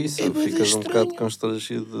 É isso, ficas um bocado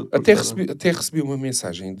constrangido. Até recebi uma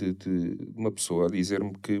mensagem de uma pessoa a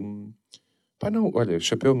dizer-me que... Pá, não, olha,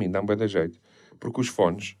 chapéu a mim dá-me bem da jeito. Porque os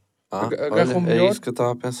fones agarram melhor... É isso que eu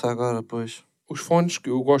estava a pensar agora, pois. Os fones, que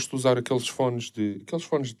eu gosto de usar aqueles fones de...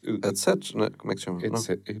 Headsets, não é? Como é que se chama?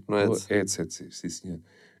 Não é headset, sim, senhor.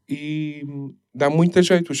 E dá muito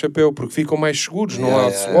jeito o chapéu, porque ficam mais seguros, não há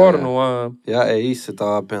suor, não há... É isso, eu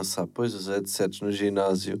estava a pensar. Pois, os headsets no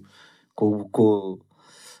ginásio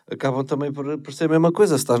acabam também por ser a mesma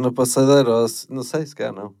coisa. Se estás na passadeira, não sei, se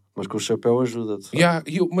calhar não. Mas com o chapéu ajuda-te.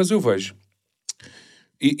 Mas eu vejo.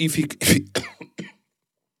 E fico...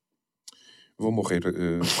 Vou morrer,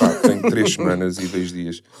 tenho 3 semanas e 2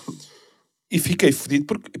 dias. E fiquei fedido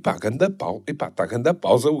porque, pá, está ganda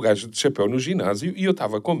pausa o gajo de chapéu no ginásio e eu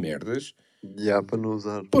estava com merdas. Para não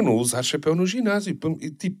usar. Para não usar chapéu no ginásio.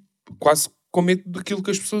 Tipo, quase com medo daquilo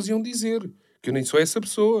que as pessoas iam dizer. Que eu nem sou essa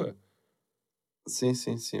pessoa. Sim,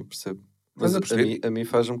 percebo. Mas a mim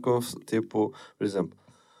faz-me confusão. Tipo, por exemplo,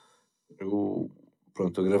 eu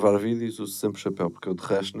a gravar vídeos uso sempre chapéu, porque eu de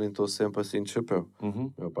resto nem estou sempre assim de chapéu. A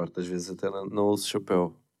maior parte das vezes até não uso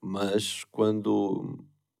chapéu. Mas quando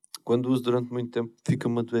uso durante muito tempo,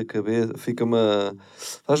 fica-me a doer a cabeça,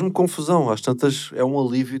 faz-me confusão. Às tantas é um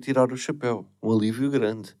alívio tirar o chapéu. Um alívio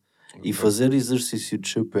grande. Okay. E fazer exercício de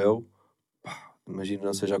chapéu, imagino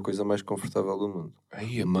não seja a coisa mais confortável do mundo.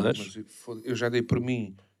 Mas eu já dei por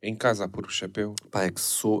mim em casa a pôr o chapéu. Pá, é que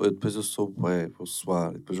depois eu sou vou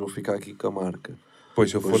suar, depois vou ficar aqui com a marca.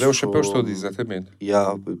 Pois, eu foder os chapéus todos, exatamente.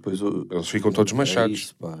 Depois eles ficam todos manchados.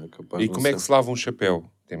 Isso, pá, e como é que se lava um chapéu?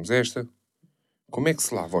 Temos esta. Como é que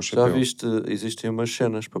se lava o chapéu? Já viste, existem umas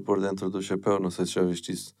cenas para pôr dentro do chapéu, não sei se já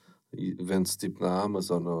viste isso. Vende-se tipo na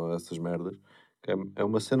Amazon ou essas merdas. É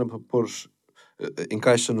uma cena para pôr,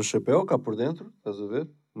 encaixa no chapéu, cá por dentro, estás a ver?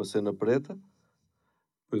 Uma cena preta.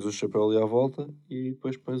 Pões o chapéu ali à volta e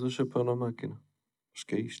depois pões o chapéu na máquina. Acho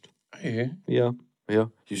que é isto. É? Yeah.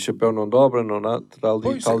 E o chapéu não dobra, não nada, está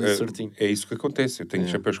ali certinho. É isso que acontece. Eu tenho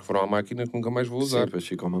chapéus que foram à máquina que nunca mais vou usar. Sim, depois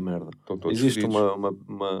fica uma merda. Existe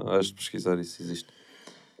has de pesquisar isso, existe.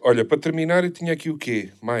 Olha, para terminar, eu tinha aqui o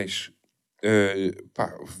quê? Mais?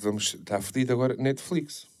 Está fedido agora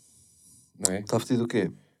Netflix. Não é? Está fedido o quê?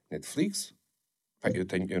 Netflix? Pá, eu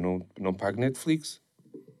não pago Netflix.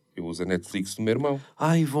 Eu uso a Netflix do meu irmão.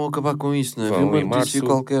 E vão acabar com isso, não é? Vão em março,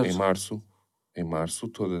 qualquer. Em março,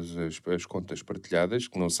 todas as contas partilhadas,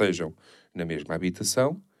 que não sejam na mesma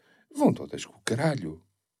habitação, vão todas com o caralho.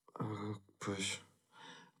 Pois.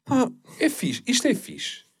 É fixe. Isto é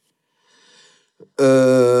fixe.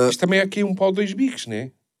 Isto também é aqui um pau dois bicos, não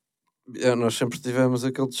é? Nós sempre tivemos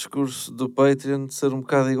aquele discurso do Patreon de ser um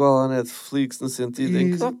bocado igual à Netflix, no sentido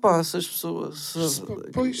em que, se as pessoas...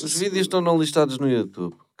 os vídeos estão não listados no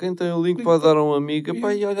YouTube. Quem tem o link pode dar a um amigo.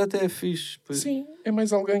 E olha, até é fixe. Sim, é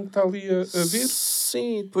mais alguém que está ali a ver.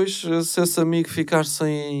 Sim, depois se esse amigo ficar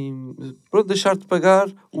sem... Pronto, deixar de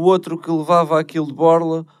pagar, o outro que levava aquilo de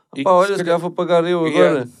borla... olha, se calhar vou pagar eu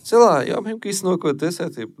agora. Sei lá, mesmo que isso não aconteça, é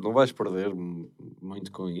tipo, não vais perder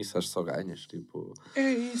muito com isso, acho que só ganhas. Tipo,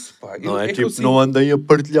 é isso, pá. Não é tipo, não andem a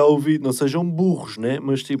partilhar o vídeo, não sejam burros, né?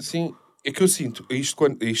 Mas tipo... Sim, é que eu sinto,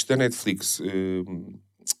 isto da Netflix,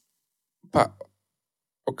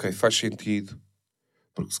 ok, faz sentido,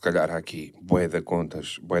 porque se calhar há aqui bué da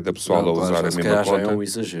contas, bué da pessoal a usar a mesma conta. Já é um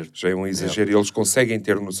exagero. Já é um exagero e eles conseguem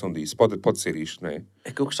ter noção disso. Pode ser isto, não é?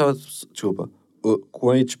 É que eu gostava de... Desculpa.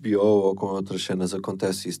 Com a HBO ou com outras cenas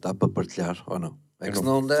acontece isso, dá para partilhar ou não? É que eu se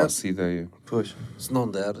não der... faço ideia. Pois, se não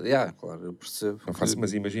der, claro, eu percebo. Não faço,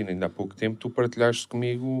 mas imagina, ainda há pouco tempo tu partilhaste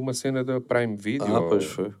comigo uma cena da Prime Video.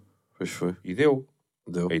 Pois foi. E deu.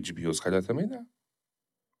 Deu. A HBO se calhar também dá.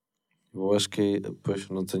 Eu acho que, pois,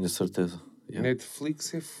 não tenho a certeza.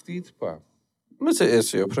 Netflix é fedido, pá. Mas é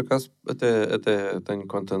assim, eu por acaso até tenho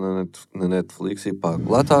conta na Netflix e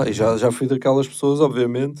pago. Lá está, e já fui daquelas pessoas,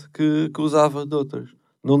 obviamente, que usava de outras.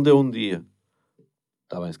 Não deu um dia.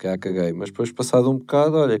 Está bem, se calhar caguei. Mas depois, passado um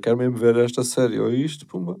bocado, olha, quero mesmo ver esta série ou isto,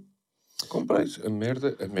 pumba, comprei. A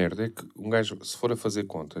merda é que um gajo, se for a fazer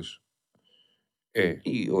contas,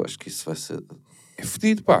 E eu acho que isso vai ser... É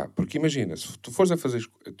fedido, pá. Porque imagina, se tu fores a fazer...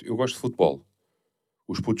 Eu gosto de futebol.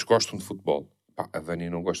 Os putos gostam de futebol. Pá, a Vânia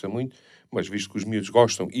não gosta muito, mas visto que os miúdos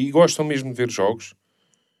gostam, e gostam mesmo de ver jogos,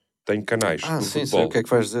 tem canais do sim, futebol. Sei o que é que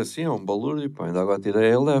vais dizer. Sim, é um balúrdio, pá. Ainda agora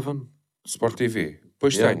tirei a Eleven. Sport TV.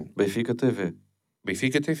 Depois tenho... Benfica TV.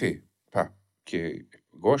 Benfica TV. Pá,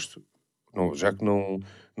 gosto. Não, já que não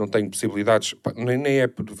tenho possibilidades, pá, nem é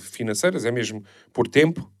financeiras, é mesmo por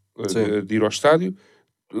tempo de ir ao estádio,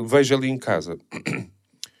 vejo ali em casa.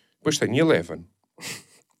 Depois tenho Eleven.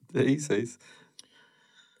 É isso.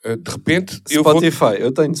 De repente... Spotify,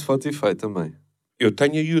 eu tenho Spotify também. Eu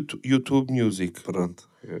tenho a YouTube Music. Pronto.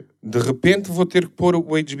 De repente vou ter que pôr o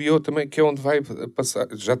HBO também, que é onde vai passar.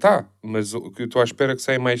 Já está, mas o que eu estou à espera que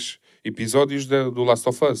saiam mais episódios do Last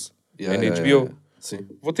of Us. Na HBO. Sim.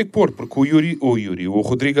 Vou ter que pôr, porque o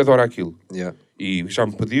Rodrigo adora aquilo. E já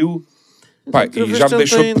me pediu... Pá, e já me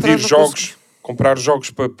deixou de pedir jogos, comprar jogos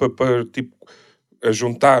para tipo, a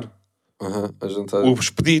juntar os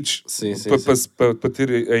pedidos para ter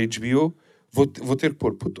a HBO. Vou ter que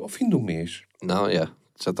pôr, puto, ao fim do mês. Não,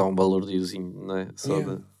 já está um balurdiozinho, não é?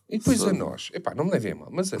 E depois a nós, não me levem a mal,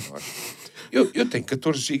 mas a nós, eu tenho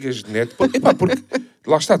 14 GB de net, porque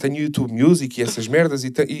lá está, tenho YouTube Music e essas merdas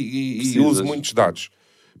e uso muitos dados,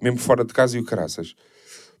 mesmo fora de casa e o caraças.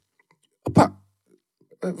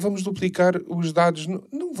 Vamos duplicar os dados,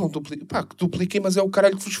 não vão duplicar, que dupliquem, mas é o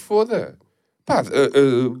caralho que vos foda.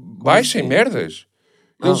 Baixem merdas.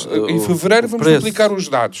 Em fevereiro vamos duplicar os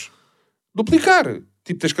dados. Duplicar.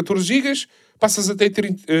 Tipo, tens 14 GB, passas até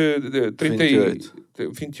 28.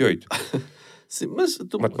 Sim, mas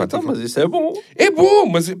isso é bom. É bom,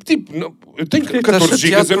 mas tipo, eu tenho 14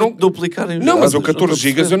 GB, eu não... duplicarem os não, dados, mas eu 14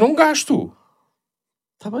 GB eu não gasto.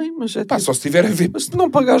 Está bem, mas é só se tiver a ver... Mas se não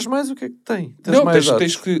pagares mais, o que é que tem?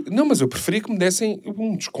 Tens que... Não, mas eu preferia que me dessem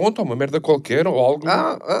um desconto ou uma merda qualquer ou algo.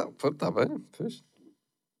 Está bem. Pois.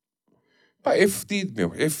 É fedido,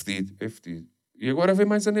 meu. É fedido. E agora vem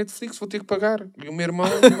mais a Netflix, vou ter que pagar. E o meu irmão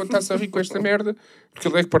está-se a rir com esta merda, porque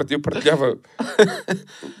ele é que partilhava.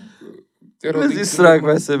 Mas isso será que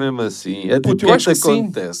vai ser mesmo assim? É tipo, eu acho que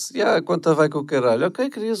acontece? E a conta vai com o caralho. Ok,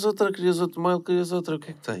 querias outro mail, querias outra. O que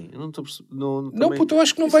é que tem? Eu não estou percebendo. Não, puto, eu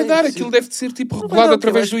acho que não vai dar. Aquilo deve de ser tipo regulado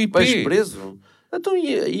através do IP. Vais preso. Então,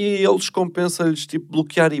 e eles compensam-lhes tipo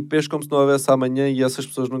bloquear IPs como se não houvesse amanhã e essas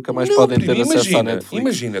pessoas nunca mais podem ter acesso à Netflix?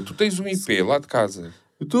 Imagina, tu tens um IP lá de casa.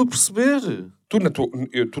 Eu estou a perceber.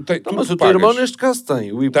 Mas o teu irmão neste caso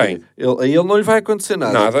tem o IP. Tem. A ele não lhe vai acontecer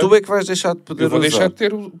nada. Tu é que vais deixar de poder usar. Eu vou deixar de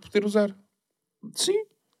poder usar. Sim.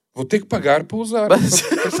 Vou ter que pagar para usar.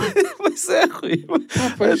 Mas é ruim.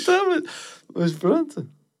 Mas pronto.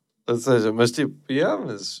 Ou seja, mas tipo,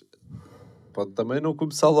 mas pode também não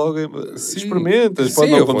começar logo. Experimentas,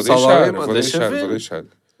 pode não começar logo. Vou deixar.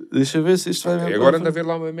 Deixa ver se isto vai mesmo. Agora anda a ver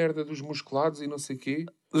lá uma merda dos musculados e não sei o quê.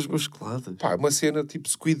 Dos musculados? Pá, uma cena tipo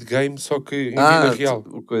Squid Game, só que em vida real.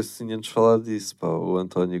 O coisa tinha-nos falado disso, pá, o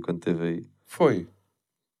António quando esteve aí. Foi.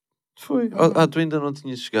 Tu ainda não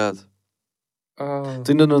tinhas chegado.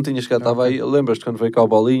 Tu ainda não tinhas chegado, estava aí. Lembras-te quando veio cá o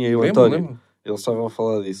Bolinha e o António? Lembro. Eles estavam a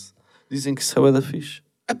falar disso. Dizem que isso é da fixe.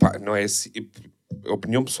 Epá, não é assim.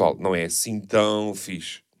 Opinião pessoal, não é assim tão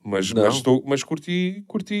fixe. Mas curti.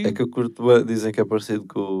 É que eu curto, dizem que é parecido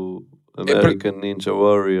com o American Ninja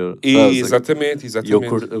Warrior. Exatamente. E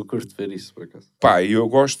eu curto ver isso, por acaso. Pá, eu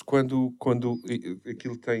gosto quando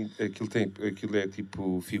aquilo é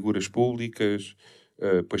tipo figuras públicas,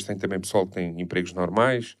 depois tem também pessoal que tem empregos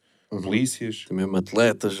normais, polícias. Tem mesmo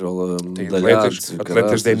atletas, tem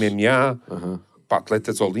atletas de MMA, pá,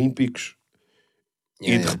 atletas olímpicos.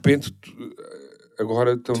 E de repente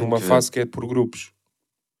agora estão numa fase que é por grupos.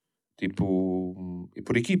 Tipo, e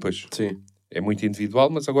por equipas. Sim. É muito individual,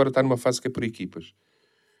 mas agora está numa fase que é por equipas.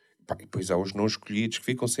 Pá, e depois há os não escolhidos que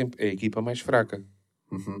ficam sempre... É a equipa mais fraca.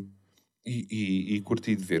 E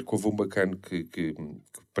curti de ver que houve um bacana que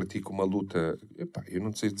pratica uma luta... Epá, eu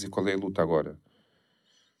não sei dizer qual é a luta agora.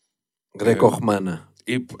 Greco-romana.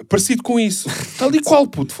 Parecido com isso. Tal e qual,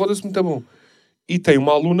 puto. Foda-se, muito bom. E tem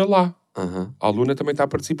uma aluna lá. A aluna também está a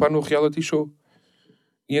participar no reality show.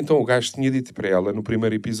 E então o gajo tinha dito para ela no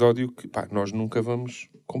primeiro episódio que pá, nós nunca vamos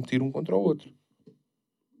competir um contra o outro.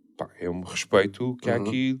 Pá, é um respeito que há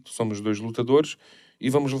aqui, somos dois lutadores e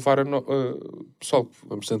vamos levar pessoal.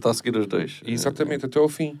 Vamos tentar seguir os dois. Exatamente, até ao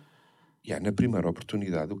fim. E na primeira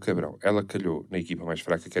oportunidade, o cabrão, ela calhou na equipa mais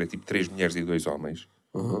fraca, que era tipo 3 mulheres e 2 homens.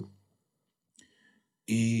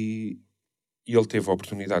 E ele teve a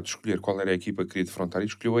oportunidade de escolher qual era a equipa que queria defrontar e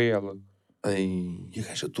escolheu a ela. E a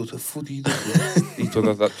gaja toda fodida. E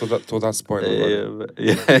toda a spoiler agora.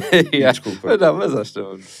 Desculpa. Não, mas acho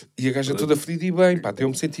que... E a gaja toda fodida e bem, pá, até eu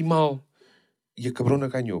me senti mal. E a cabrona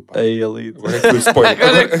ganhou, pá. Ali. Agora é que foi o spoiler.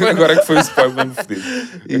 Agora é que foi o spoiler mesmo fodido.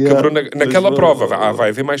 A cabrona, naquela prova, vai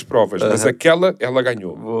haver mais provas, mas aquela, ela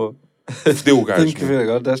ganhou. Boa. Fodeu o gajo. Tenho que ver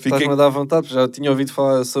agora, estás-me a dar vontade, porque já tinha ouvido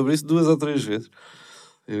falar sobre isso 2 ou 3 vezes.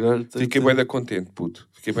 Fiquei bem da contente, puto.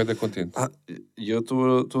 Fiquei bem da contente. E eu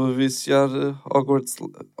estou a viciar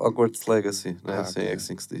Hogwarts Legacy, né? É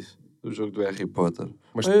assim que se diz. O jogo do Harry Potter.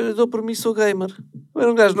 Mas eu dou por mim, sou gamer. Eu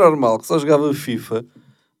era um gajo normal, que só jogava FIFA.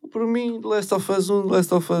 Por mim, Last of Us 1,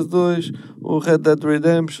 Last of Us 2, o Red Dead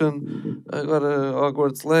Redemption, agora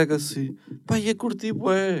Hogwarts Legacy. Pá, ia curtir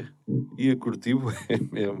bué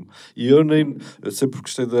mesmo. E eu sempre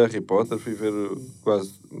gostei do Harry Potter, fui ver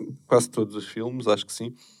quase todos os filmes, acho que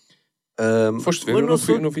sim. Foste ver?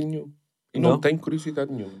 Eu não vi nenhum. E não tenho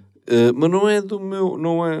curiosidade nenhuma. Mas não é do meu...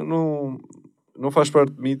 Não faz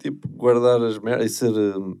parte de mim, tipo, guardar as merdas e ser...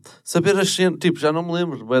 saber as cenas, tipo, já não me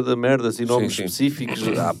lembro de merdas e nomes específicos.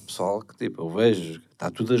 Há pessoal que, tipo, eu vejo, está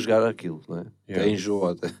tudo a jogar aquilo, não é? É enjoo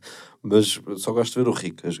até. Mas só gosto de ver o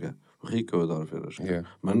Rico a jogar. O Rico eu adoro ver a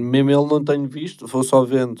jogar. Mas mesmo ele não tenho visto, vou só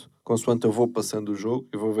vendo, consoante eu vou passando o jogo,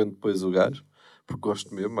 e vou vendo depois o gajo, porque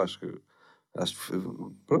gosto mesmo, acho que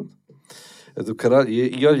pronto. É do caralho.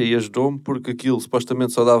 E olha, e ajudou-me porque aquilo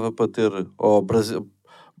supostamente só dava para ter ao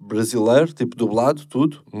brasileiro, tipo dublado,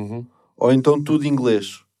 tudo, ou então tudo em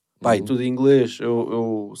inglês. Pai, tudo em inglês,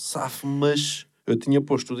 eu safo, mas eu tinha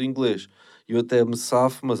posto tudo em inglês. Eu até me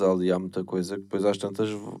safo, mas ali há muita coisa que depois às tantas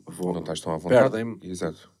não estás tão à vontade. Perdem-me.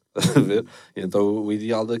 Exato. A ver? Então o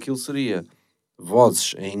ideal daquilo seria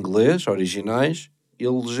vozes em inglês, originais, e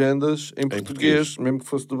legendas em português, mesmo que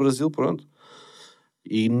fosse do Brasil, pronto.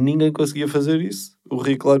 E ninguém conseguia fazer isso. O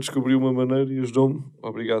Rico lá descobriu uma maneira e ajudou-me.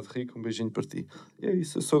 Obrigado, Rico, um beijinho para ti. E é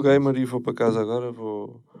isso, eu sou gamer e vou para casa agora,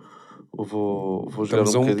 vou jogar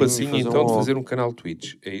Estamos um a bocadinho. Passinho então de fazer um canal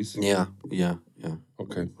Twitch, é isso? Yeah.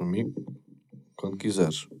 Ok. Por mim, Quando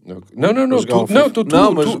quiseres. Não,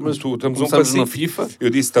 mas estamos um passinho. Na FIFA? Eu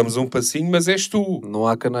disse estamos um passinho, mas és tu. Não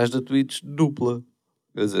há canais da Twitch dupla.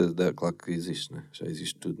 Quer dizer, claro que existe, né? Já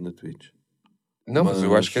existe tudo na Twitch. Não, mas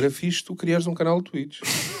eu acho que era fixe tu criares um canal de Twitch.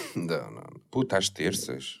 Não. Puta, às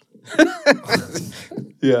terças.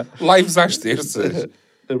 Yeah. Lives às terças.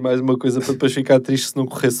 Era mais uma coisa para depois ficar triste se não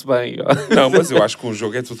corresse bem. Não, mas eu acho que um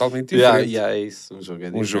jogo é totalmente diferente. É isso. Um jogo é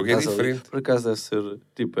diferente. Um jogo é diferente. Por acaso deve ser,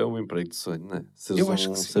 tipo, é um emprego de sonho, não é? Eu acho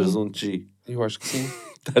que sim. Seres um G. Eu acho que sim.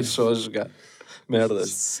 Estás só a jogar. Merda.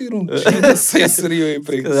 Ser um G, não sei se seria um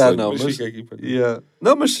emprego de sonho, mas fica aqui para yeah.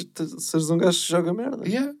 Não, mas seres um gajo que joga merda.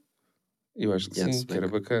 Yeah. Eu acho que sim, que era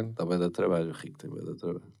bacana. Está bem dar trabalho, o Rico tem bem dar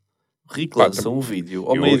trabalho. O Rico lança um vídeo,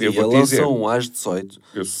 ao meio-dia lança um às 18,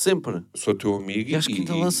 sempre. Sou teu amigo e acho que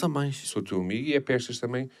ainda lança mais. Sou teu amigo e é para estas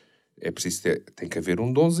também, é preciso tem que haver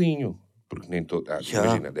um donzinho, porque nem todo,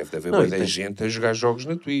 imagina, deve haver muita gente a jogar jogos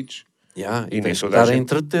na Twitch. E nem toda a gente... a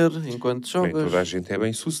entreter enquanto jogas. Nem toda a gente é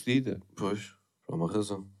bem sucedida. Pois, por uma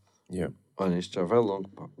razão. Yeah. Olha, isto já vai longo.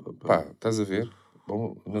 Pá, estás a ver?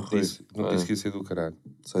 Bom, não te disse que ia ser do caralho.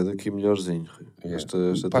 Sai daqui melhorzinho. Yeah. Esta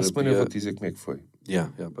para a semana eu vou-te dizer como é que foi.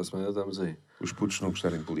 Para a semana estamos aí. Os putos não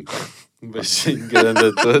gostarem de publicar. Um beijinho grande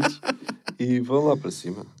a todos. E vão lá para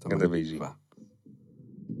cima. Grande beijinho.